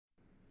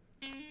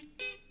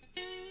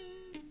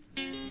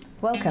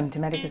Welcome to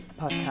Medicus the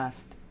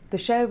Podcast, the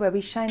show where we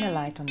shine a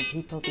light on the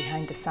people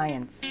behind the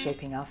science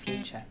shaping our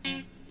future.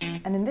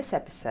 And in this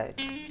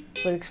episode,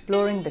 we're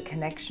exploring the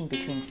connection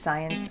between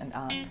science and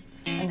art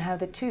and how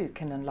the two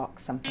can unlock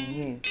something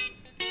new.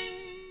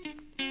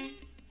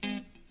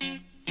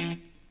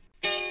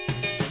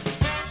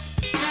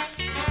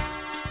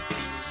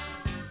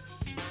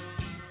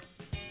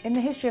 In the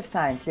history of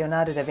science,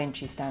 Leonardo da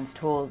Vinci stands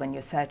tall when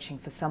you're searching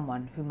for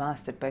someone who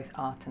mastered both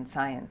art and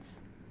science.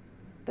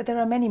 But there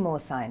are many more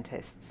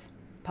scientists,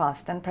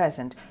 past and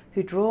present,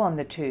 who draw on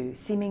the two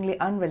seemingly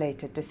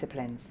unrelated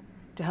disciplines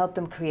to help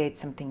them create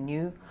something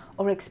new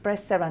or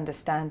express their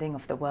understanding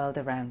of the world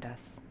around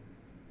us.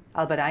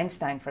 Albert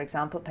Einstein, for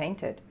example,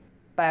 painted.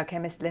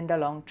 Biochemist Linda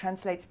Long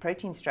translates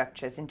protein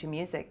structures into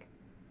music.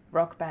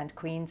 Rock band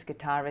Queen's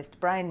guitarist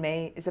Brian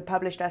May is a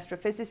published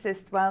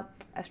astrophysicist, while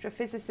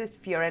astrophysicist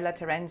Fiorella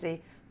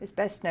Terenzi is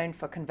best known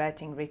for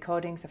converting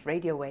recordings of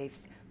radio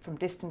waves from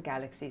distant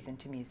galaxies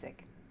into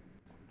music.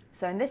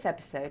 So in this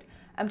episode,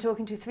 I'm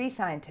talking to three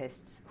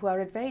scientists who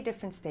are at very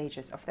different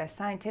stages of their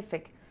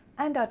scientific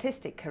and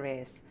artistic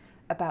careers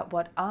about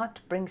what art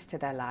brings to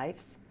their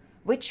lives,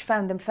 which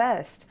found them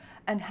first,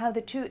 and how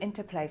the two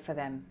interplay for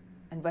them,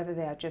 and whether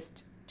they are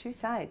just two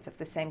sides of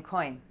the same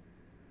coin.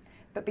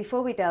 But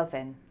before we delve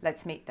in,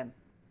 let's meet them.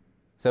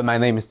 So my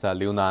name is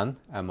Liu Nan.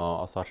 I'm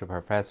an associate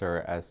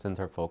professor at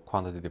Center for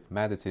Quantitative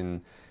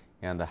Medicine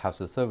and Health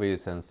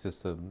Service and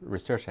System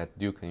Research at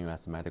Duke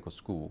U.S. Medical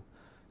School.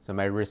 So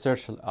my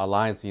research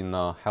aligns in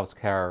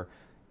healthcare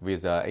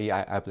with AI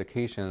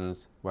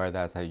applications,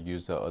 whereas I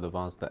use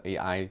advanced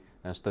AI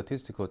and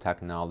statistical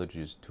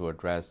technologies to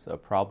address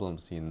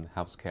problems in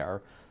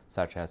healthcare,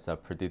 such as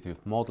predictive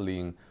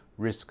modeling,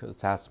 risk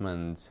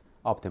assessment,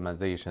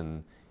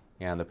 optimization,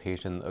 and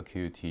patient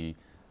acuity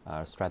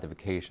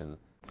stratification.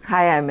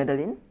 Hi, I'm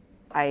Madeline.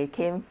 I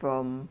came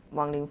from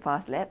Wang Ling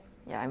Fa's lab.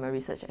 I'm a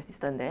research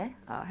assistant there,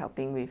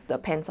 helping with the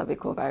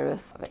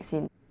pan-cervical-virus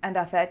vaccine. And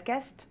our third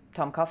guest,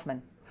 Tom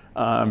Kaufman.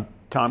 I'm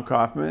Tom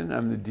Kaufman.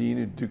 I'm the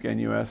dean at Duke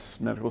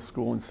NUS Medical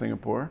School in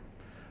Singapore.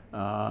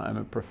 I'm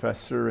a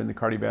professor in the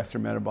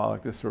cardiovascular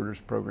metabolic disorders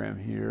program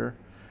here.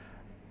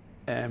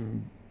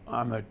 And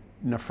I'm a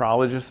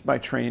nephrologist by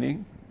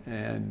training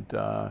and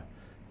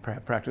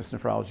practiced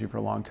nephrology for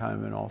a long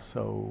time, and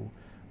also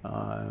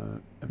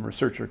I'm a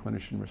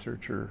clinician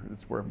researcher.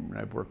 That's where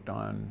I've worked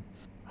on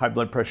high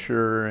blood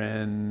pressure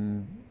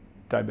and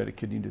diabetic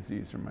kidney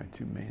disease are my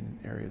two main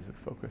areas of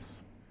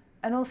focus.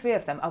 And all three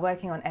of them are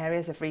working on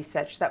areas of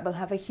research that will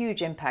have a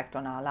huge impact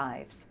on our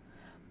lives.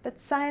 But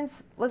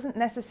science wasn't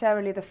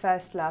necessarily the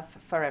first love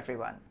for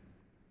everyone.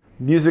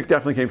 Music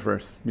definitely came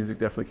first.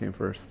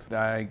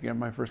 I got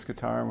my first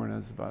guitar when I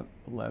was about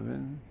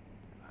 11.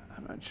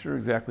 I'm not sure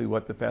exactly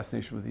what the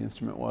fascination with the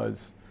instrument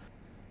was,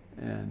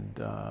 and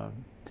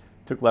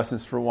took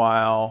lessons for a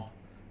while,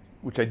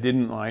 which I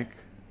didn't like,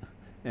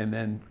 and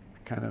then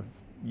kind of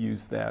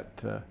used that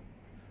to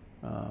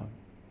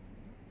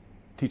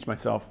teach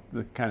myself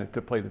to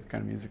play the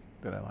kind of music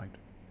that I liked.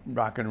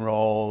 Rock and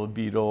roll,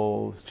 the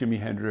Beatles, Jimi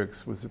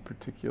Hendrix was a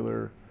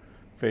particular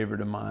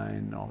favorite of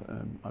mine.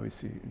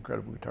 Obviously,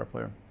 incredible guitar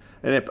player.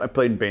 And I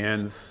played in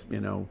bands,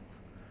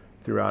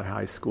 throughout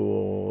high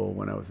school.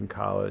 When I was in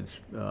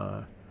college,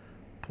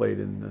 played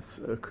in this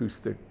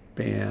acoustic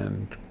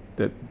band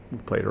that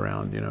played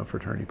around,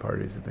 fraternity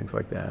parties and things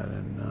like that.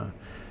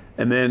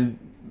 And then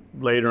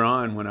later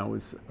on, when I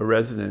was a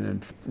resident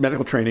in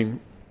medical training,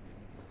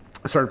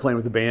 I started playing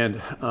with a band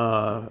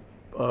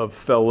of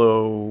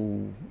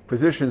fellow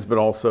physicians, but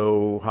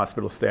also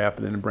hospital staff,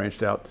 and then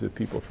branched out to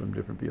people from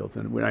different fields.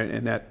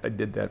 And I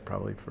did that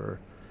probably for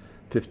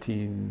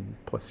 15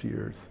 plus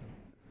years.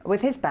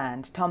 With his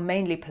band, Tom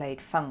mainly played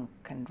funk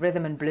and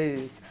rhythm and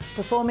blues,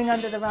 performing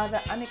under the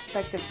rather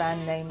unexpected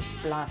band name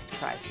Blast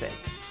Crisis,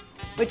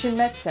 which in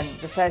medicine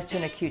refers to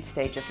an acute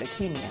stage of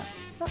leukemia,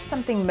 not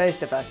something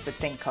most of us would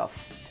think of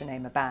to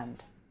name a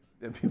band.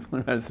 People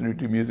in medicine who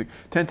do music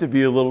tend to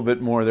be a little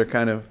bit more, they're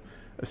kind of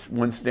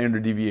one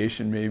standard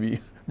deviation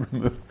maybe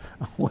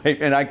away,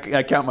 and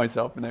I count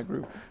myself in that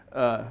group,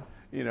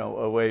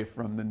 away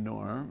from the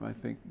norm, I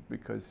think,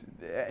 because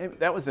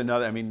that was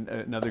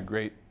another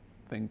great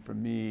thing for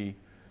me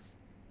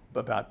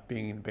about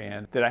being in the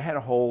band, that I had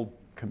a whole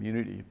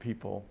community of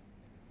people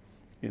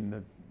in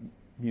the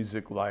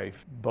music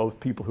life,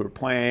 both people who were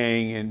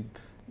playing and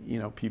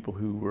people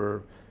who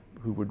were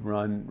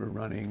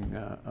running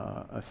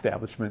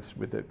establishments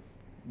with it,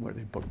 where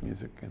they booked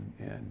music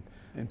and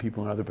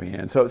people in other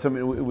bands. So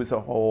it was a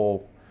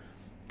whole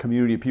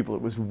community of people.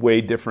 It was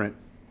way different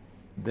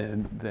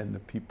than the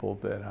people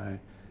that I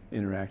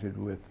interacted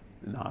with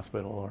in the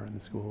hospital or in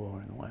the school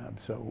or in the lab.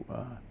 So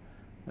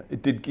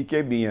it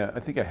gave me I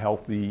think a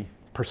healthy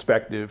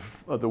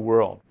perspective of the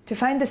world. To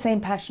find the same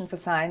passion for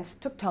science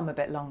took Tom a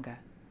bit longer.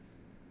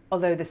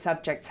 Although the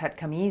subjects had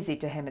come easy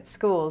to him at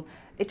school,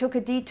 it took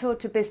a detour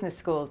to business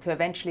school to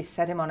eventually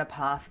set him on a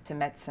path to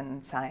medicine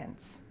and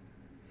science.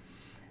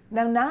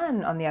 Now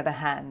Nan, on the other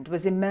hand,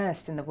 was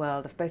immersed in the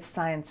world of both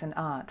science and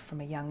art from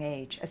a young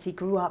age as he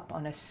grew up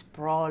on a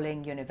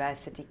sprawling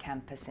university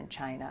campus in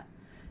China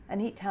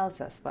and he tells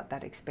us what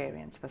that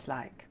experience was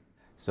like.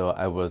 So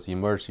I was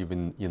immersed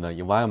in an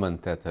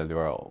environment that they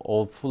were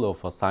all full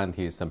of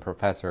scientists and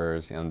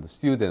professors and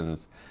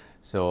students.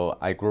 So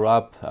I grew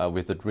up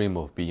with the dream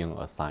of being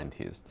a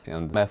scientist.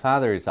 And my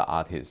father is an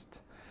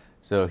artist,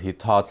 so he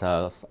taught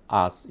us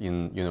arts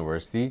in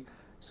university.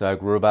 So I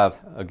grew up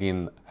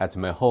again at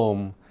my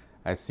home.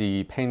 I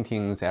see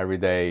paintings every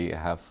day.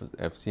 I've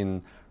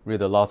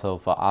read a lot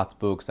of art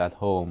books at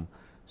home.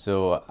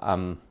 So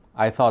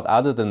I thought,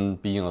 other than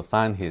being a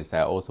scientist,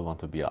 I also want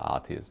to be an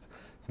artist.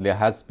 So there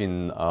has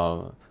been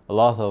a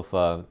lot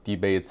of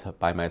debates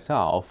by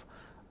myself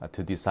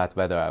to decide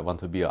whether I want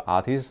to be an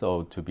artist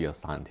or to be a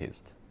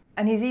scientist.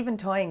 And he's even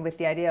toying with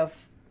the idea of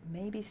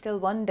maybe still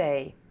one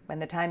day, when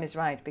the time is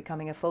right,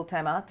 becoming a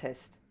full-time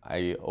artist.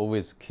 I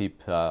always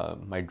keep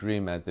my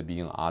dream as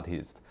being an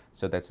artist.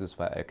 So that's just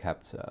why I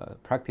kept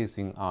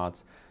practicing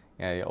art.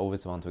 I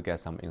always want to get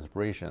some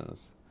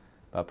inspirations.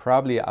 But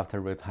probably after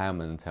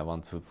retirement, I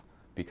want to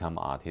become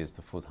an artist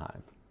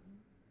full-time.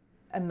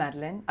 And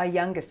Madeline, our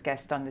youngest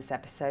guest on this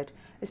episode,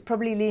 is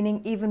probably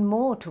leaning even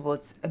more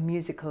towards a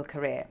musical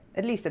career,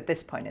 at least at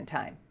this point in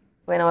time.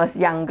 When I was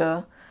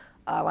younger,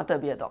 I wanted to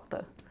be a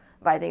doctor,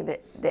 but I think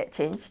that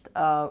changed.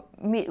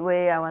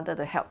 Midway, I wanted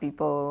to help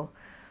people.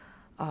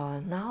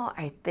 Now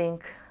I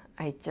think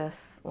I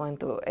just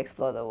want to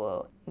explore the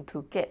world,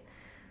 to get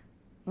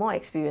more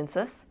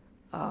experiences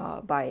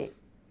by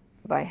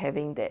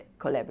having that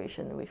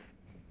collaboration with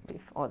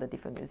all the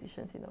different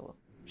musicians in the world.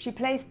 She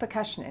plays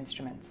percussion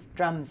instruments,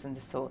 drums and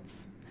the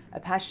sorts, a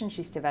passion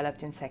she's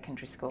developed in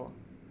secondary school.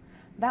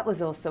 That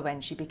was also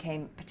when she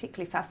became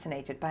particularly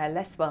fascinated by a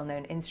less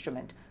well-known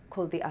instrument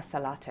called the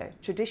asalato,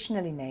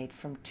 traditionally made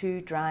from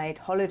two dried,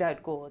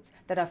 hollowed-out gourds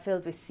that are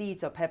filled with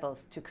seeds or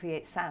pebbles to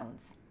create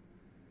sounds,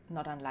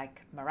 not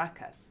unlike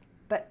maracas.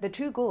 But the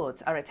two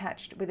gourds are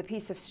attached with a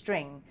piece of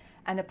string,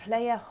 and a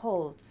player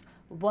holds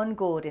one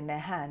gourd in their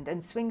hand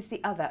and swings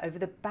the other over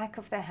the back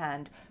of their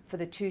hand for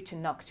the two to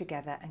knock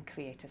together and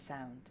create a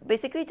sound.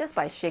 Basically, just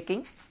by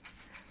shaking,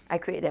 I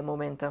create that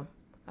momentum,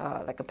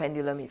 like a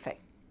pendulum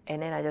effect.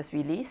 And then I just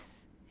release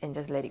and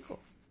just let it go.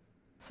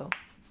 So,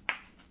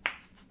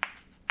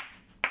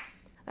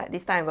 like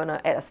this time I'm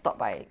gonna add a stop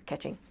by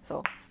catching.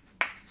 So,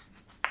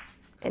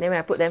 and then when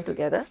I put them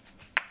together,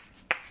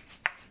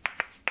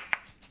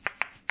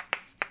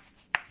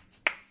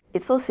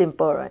 it's so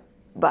simple, right?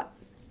 But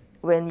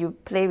when you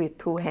play with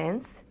two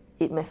hands,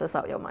 it messes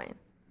up your mind.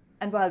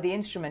 And while the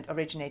instrument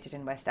originated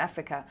in West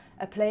Africa,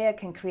 a player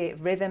can create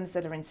rhythms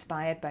that are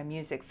inspired by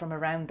music from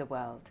around the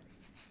world.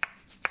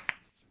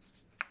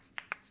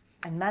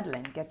 And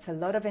Madeline gets a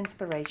lot of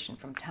inspiration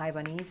from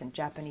Taiwanese and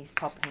Japanese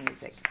pop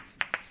music.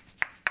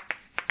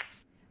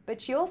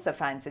 But she also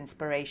finds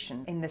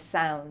inspiration in the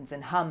sounds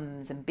and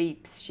hums and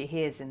beeps she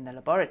hears in the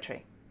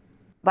laboratory.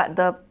 But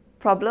the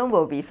problem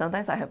will be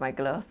sometimes I have my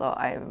gloves or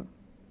I'm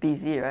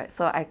busy, right?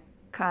 So I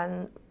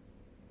can't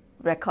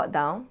record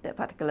down that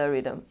particular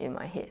rhythm in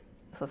my head.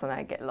 So sometimes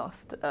I get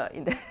lost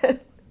in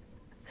that.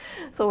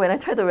 So when I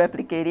try to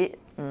replicate it,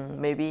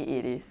 maybe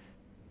it is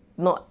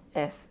not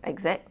as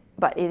exact,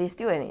 but it is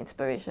still an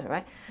inspiration,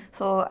 right?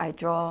 So I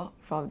draw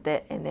from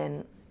that and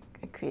then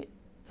I create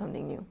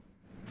something new.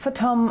 For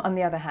Tom, on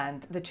the other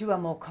hand, the two are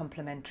more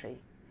complementary.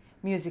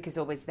 Music is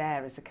always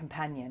there as a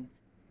companion.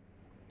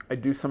 I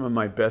do some of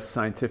my best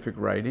scientific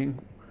writing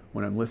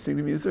when I'm listening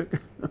to music,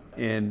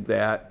 and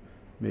that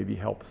maybe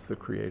helps the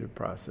creative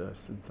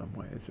process in some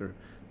ways, or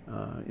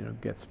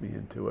gets me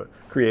into a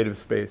creative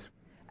space.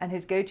 And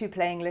his go-to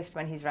playing list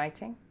when he's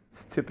writing?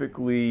 It's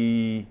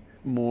typically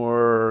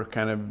more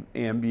kind of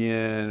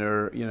ambient,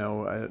 or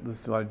I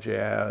listen to a lot of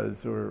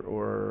jazz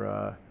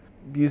or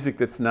music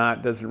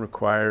doesn't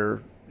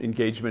require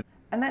engagement.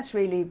 And that's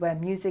really where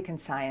music and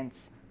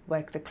science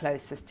work the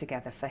closest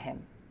together for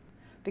him.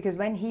 Because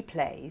when he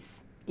plays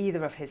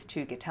either of his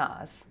two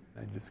guitars,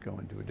 I just go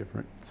into a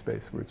different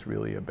space where it's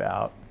really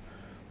about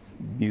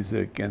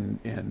music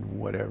and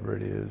whatever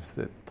it is,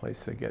 that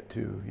place they get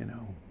to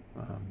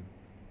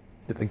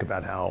think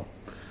about how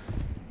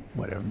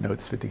whatever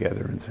notes fit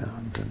together and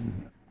sounds.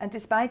 And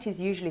despite his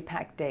usually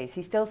packed days,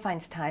 he still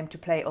finds time to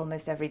play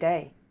almost every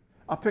day.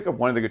 I'll pick up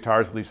one of the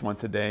guitars at least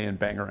once a day and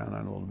bang around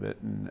on it a little bit,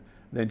 and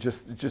then it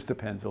just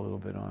depends a little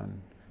bit on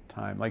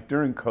time. Like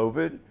during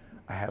COVID,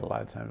 I had a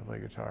lot of time to play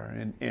guitar,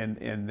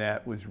 and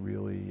that was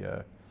really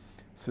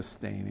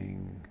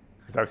sustaining,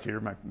 because I was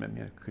here. I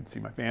couldn't see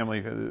my family.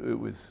 It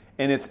was,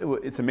 and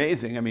it's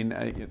amazing. I mean,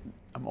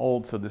 I'm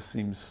old, so this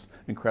seems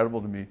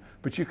incredible to me.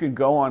 But you can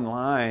go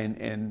online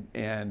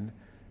and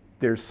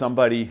there's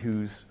somebody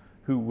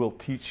who will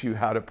teach you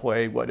how to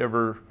play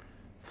whatever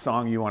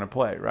song you want to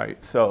play,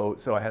 right? So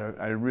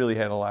I really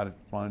had a lot of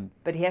fun.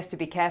 But he has to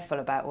be careful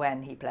about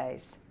when he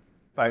plays.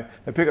 I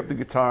pick up the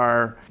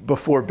guitar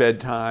before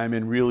bedtime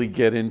and really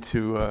get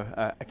into.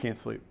 I can't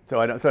sleep, so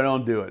I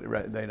don't do it.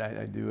 Right,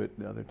 I do it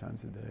other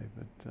times a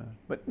day.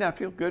 But now I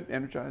feel good,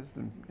 energized,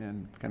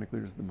 and kind of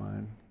clears the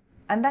mind.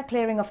 And that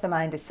clearing of the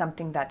mind is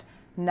something that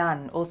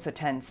Nan also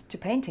turns to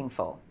painting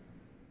for.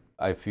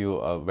 I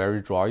feel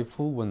very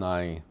joyful when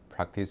I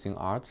practicing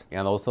art.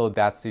 And also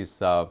that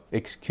is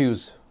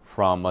excuse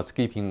from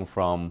escaping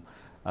from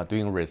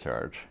doing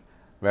research.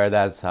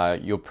 Whereas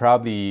you're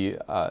probably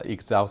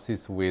exhausted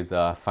with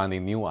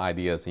finding new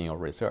ideas in your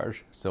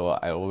research. So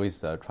I always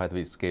try to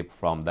escape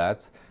from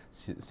that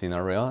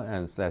scenario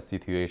and that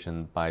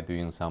situation by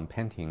doing some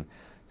painting,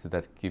 so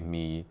that give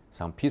me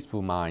some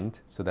peaceful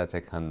mind so that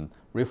I can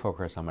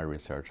refocus on my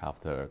research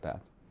after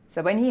that.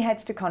 So when he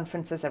heads to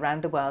conferences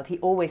around the world, he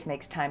always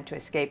makes time to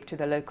escape to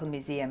the local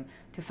museum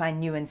to find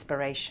new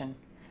inspiration.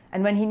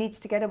 And when he needs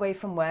to get away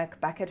from work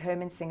back at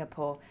home in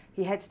Singapore,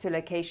 he heads to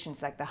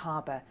locations like the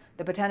harbour,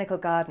 the botanical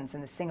gardens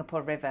and the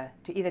Singapore River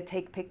to either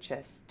take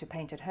pictures to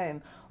paint at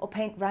home or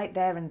paint right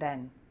there and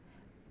then.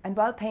 And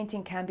while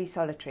painting can be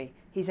solitary,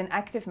 he's an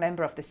active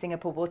member of the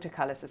Singapore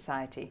Watercolour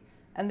Society,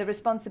 and the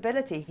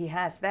responsibilities he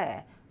has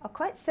there are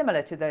quite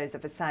similar to those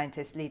of a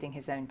scientist leading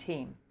his own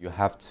team. You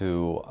have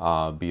to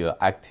be an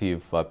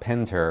active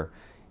painter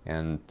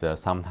and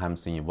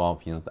sometimes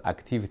involved in the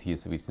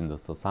activities within the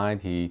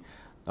society,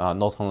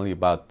 not only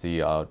about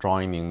the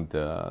joining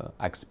the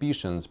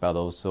exhibitions, but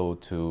also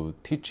to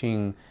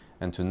teaching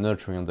and to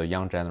nurturing the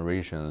young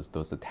generations,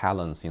 those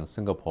talents in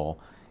Singapore,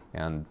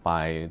 and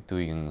by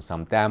doing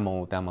some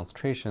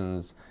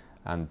demonstrations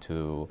and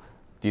to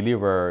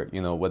deliver,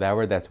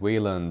 whatever that we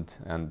learned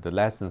and the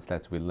lessons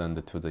that we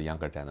learned to the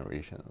younger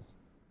generations.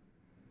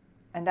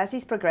 And as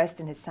he's progressed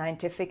in his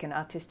scientific and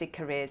artistic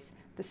careers,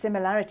 the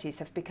similarities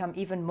have become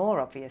even more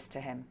obvious to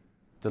him.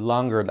 The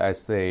longer I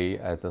stay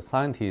as a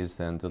scientist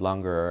and the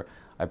longer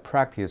I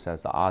practice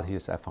as an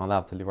artist, I found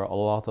out there were a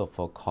lot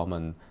of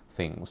common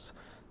things.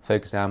 For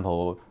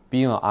example,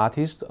 being an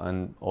artist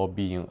or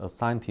being a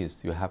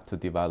scientist, you have to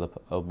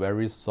develop a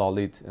very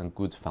solid and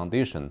good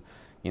foundation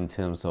in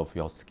terms of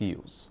your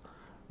skills.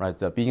 Right?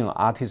 Being an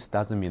artist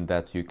doesn't mean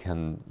that you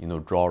can,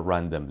 draw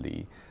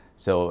randomly.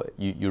 So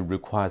you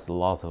requires a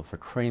lot of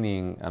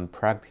training and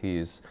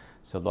practice.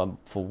 So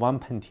for one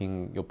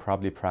painting, you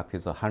probably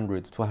practice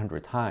 100,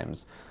 200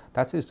 times.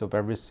 That is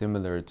very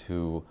similar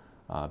to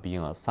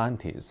being a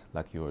scientist.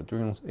 Like you're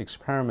doing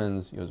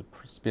experiments, you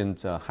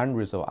spend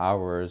hundreds of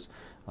hours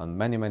on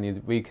many, many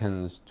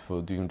weekends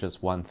for doing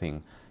just one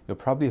thing. You'll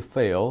probably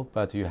fail,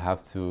 but you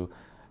have to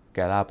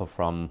get up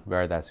from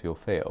where that you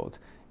failed.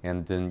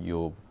 And then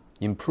you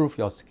improve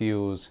your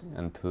skills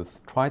and to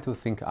try to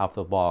think out of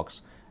the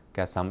box,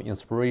 get some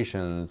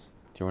inspirations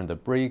during the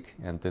break,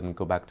 and then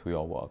go back to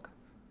your work.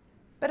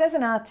 But as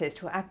an artist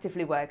who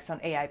actively works on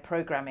AI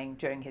programming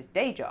during his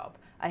day job,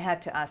 I had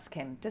to ask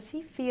him, does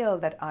he feel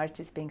that art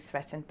is being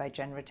threatened by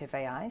generative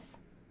AIs?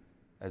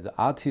 As an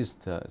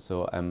artist,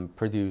 so I'm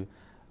pretty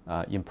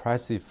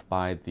impressive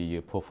by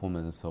the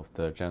performance of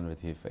the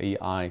generative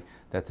AI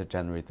that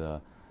generate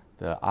the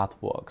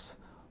artworks,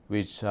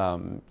 which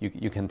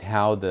you can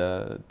tell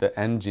the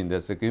engine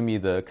that's give me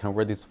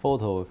convert this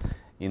photo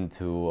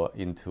into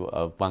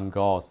a Van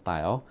Gogh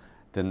style.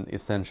 Then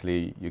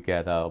essentially you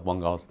get a Van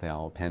Gogh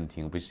style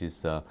painting, which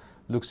is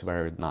looks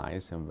very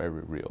nice and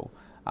very real.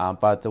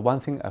 But the one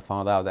thing I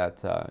found out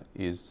that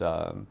is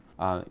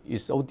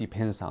it all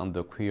depends on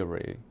the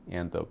query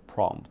and the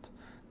prompt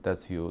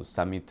that you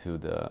submit to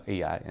the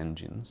AI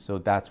engine. So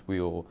that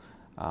will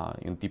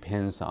it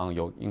depends on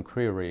your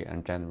inquiry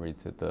and generate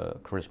the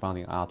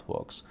corresponding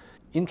artworks.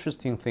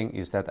 Interesting thing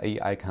is that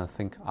AI can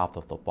think out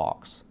of the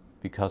box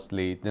because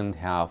they don't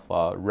have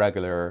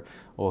regular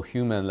or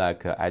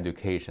human-like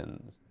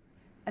education.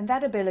 And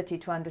that ability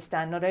to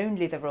understand not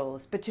only the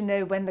rules, but to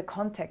know when the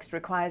context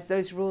requires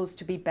those rules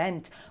to be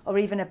bent or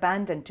even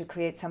abandoned to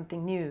create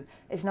something new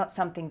is not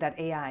something that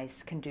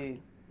AIs can do,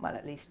 well,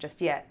 at least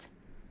just yet.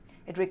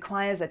 It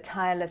requires a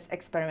tireless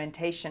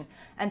experimentation,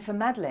 and for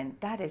Madeline,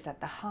 that is at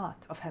the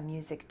heart of her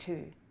music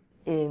too.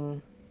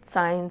 In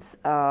science,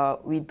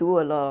 we do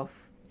a lot of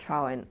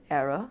trial and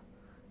error,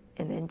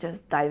 and then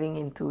just diving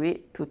into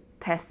it to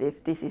test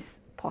if this is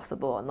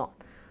possible or not.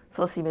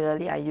 So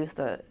similarly, I use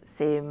the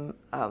same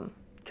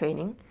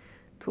training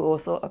to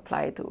also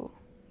apply to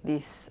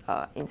this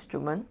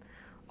instrument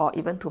or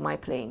even to my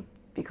playing,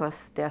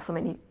 because there are so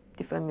many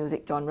different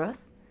music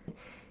genres.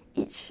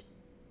 Each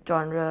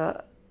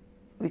genre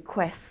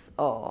requests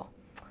or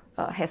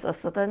has a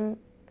certain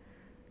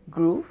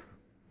groove.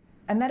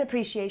 And that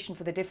appreciation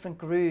for the different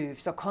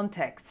grooves or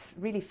contexts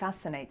really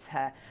fascinates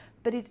her,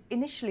 but it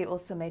initially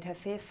also made her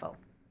fearful.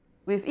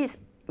 With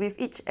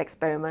each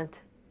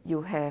experiment,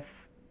 you have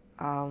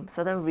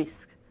certain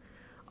risks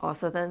or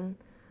certain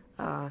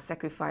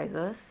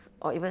sacrifices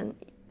or even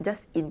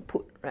just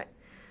input, right?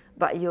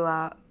 But you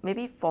are,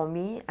 maybe for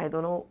me, I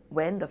don't know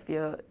when the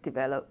fear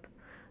developed,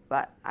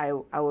 but I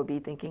will be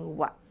thinking,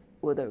 what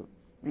will the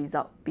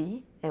result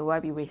be and will I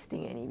be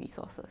wasting any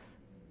resources?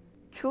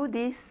 Through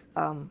this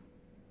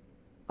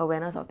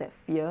awareness of that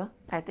fear,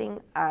 I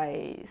think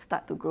I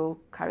start to grow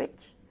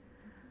courage,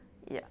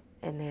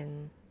 and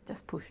then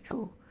just push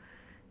through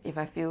if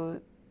I feel,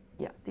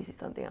 this is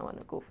something I want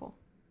to go for.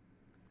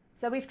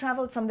 So we've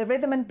travelled from the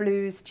rhythm and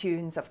blues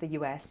tunes of the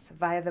US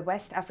via the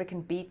West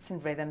African beats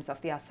and rhythms of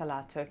the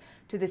Asalato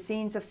to the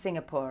scenes of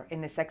Singapore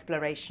in this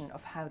exploration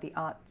of how the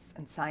arts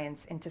and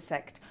science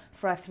intersect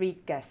for our three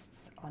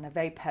guests on a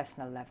very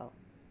personal level.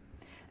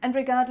 And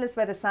regardless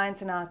whether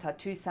science and art are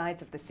two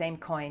sides of the same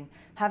coin,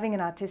 having an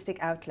artistic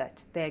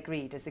outlet, they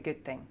agreed, is a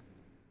good thing.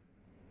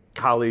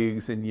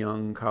 Colleagues and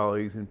young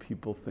colleagues and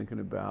people thinking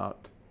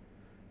about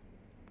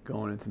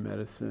going into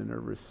medicine or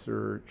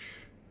research,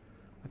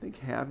 I think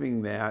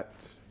having that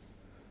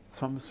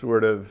some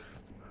sort of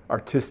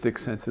artistic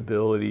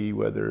sensibility,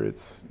 whether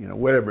it's,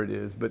 whatever it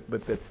is,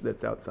 but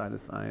that's outside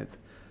of science,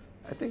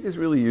 I think is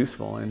really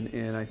useful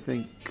and I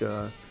think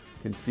can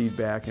feed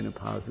back in a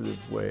positive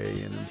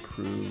way and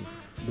improve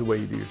the way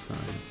you do your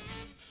science.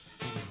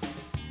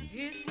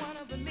 It's one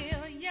of a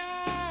million,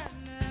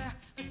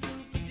 a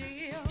super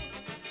deal.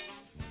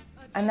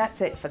 And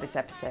that's it for this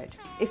episode.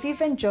 If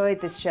you've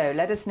enjoyed this show,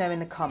 let us know in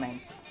the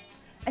comments.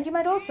 And you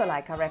might also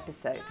like our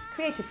episode,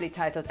 creatively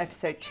titled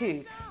Episode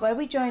 2, where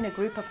we join a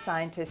group of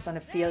scientists on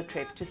a field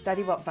trip to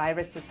study what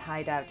viruses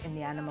hide out in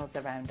the animals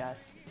around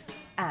us.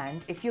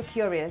 And if you're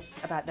curious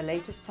about the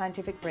latest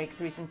scientific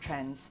breakthroughs and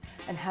trends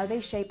and how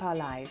they shape our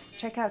lives,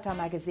 check out our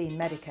magazine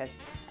Medicus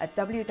at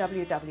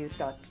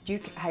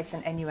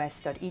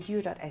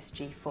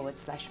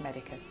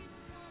www.duke-nus.edu.sg/Medicus.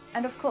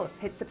 And of course,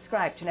 hit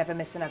subscribe to never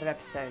miss another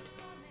episode.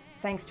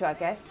 Thanks to our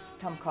guests,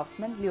 Tom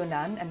Kaufman, Liu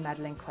Nan and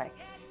Madeleine Quek.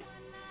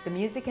 The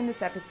music in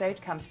this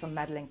episode comes from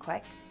Madeleine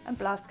Quek and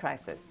Blast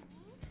Crisis.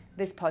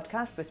 This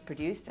podcast was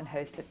produced and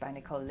hosted by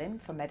Nicole Lim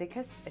for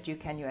Medicus, a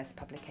Duke NUS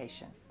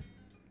publication.